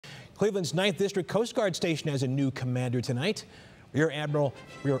Cleveland's 9th District Coast Guard Station has a new commander tonight. Rear Admiral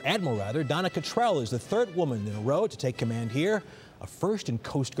Donna Cottrell is the third woman in a row to take command here, a first in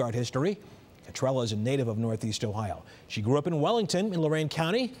Coast Guard history. Cottrell is a native of Northeast Ohio. She grew up in Wellington in Lorain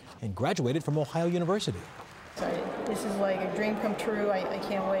County and graduated from Ohio University. This is like a dream come true. I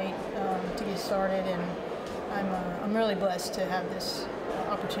can't wait to get started, and I'm really blessed to have this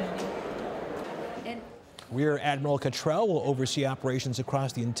opportunity. Rear Admiral Cottrell will oversee operations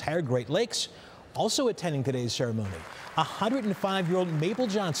across the entire Great Lakes. Also attending today's ceremony, 105-year-old Mabel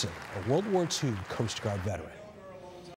Johnson, a World War II Coast Guard veteran.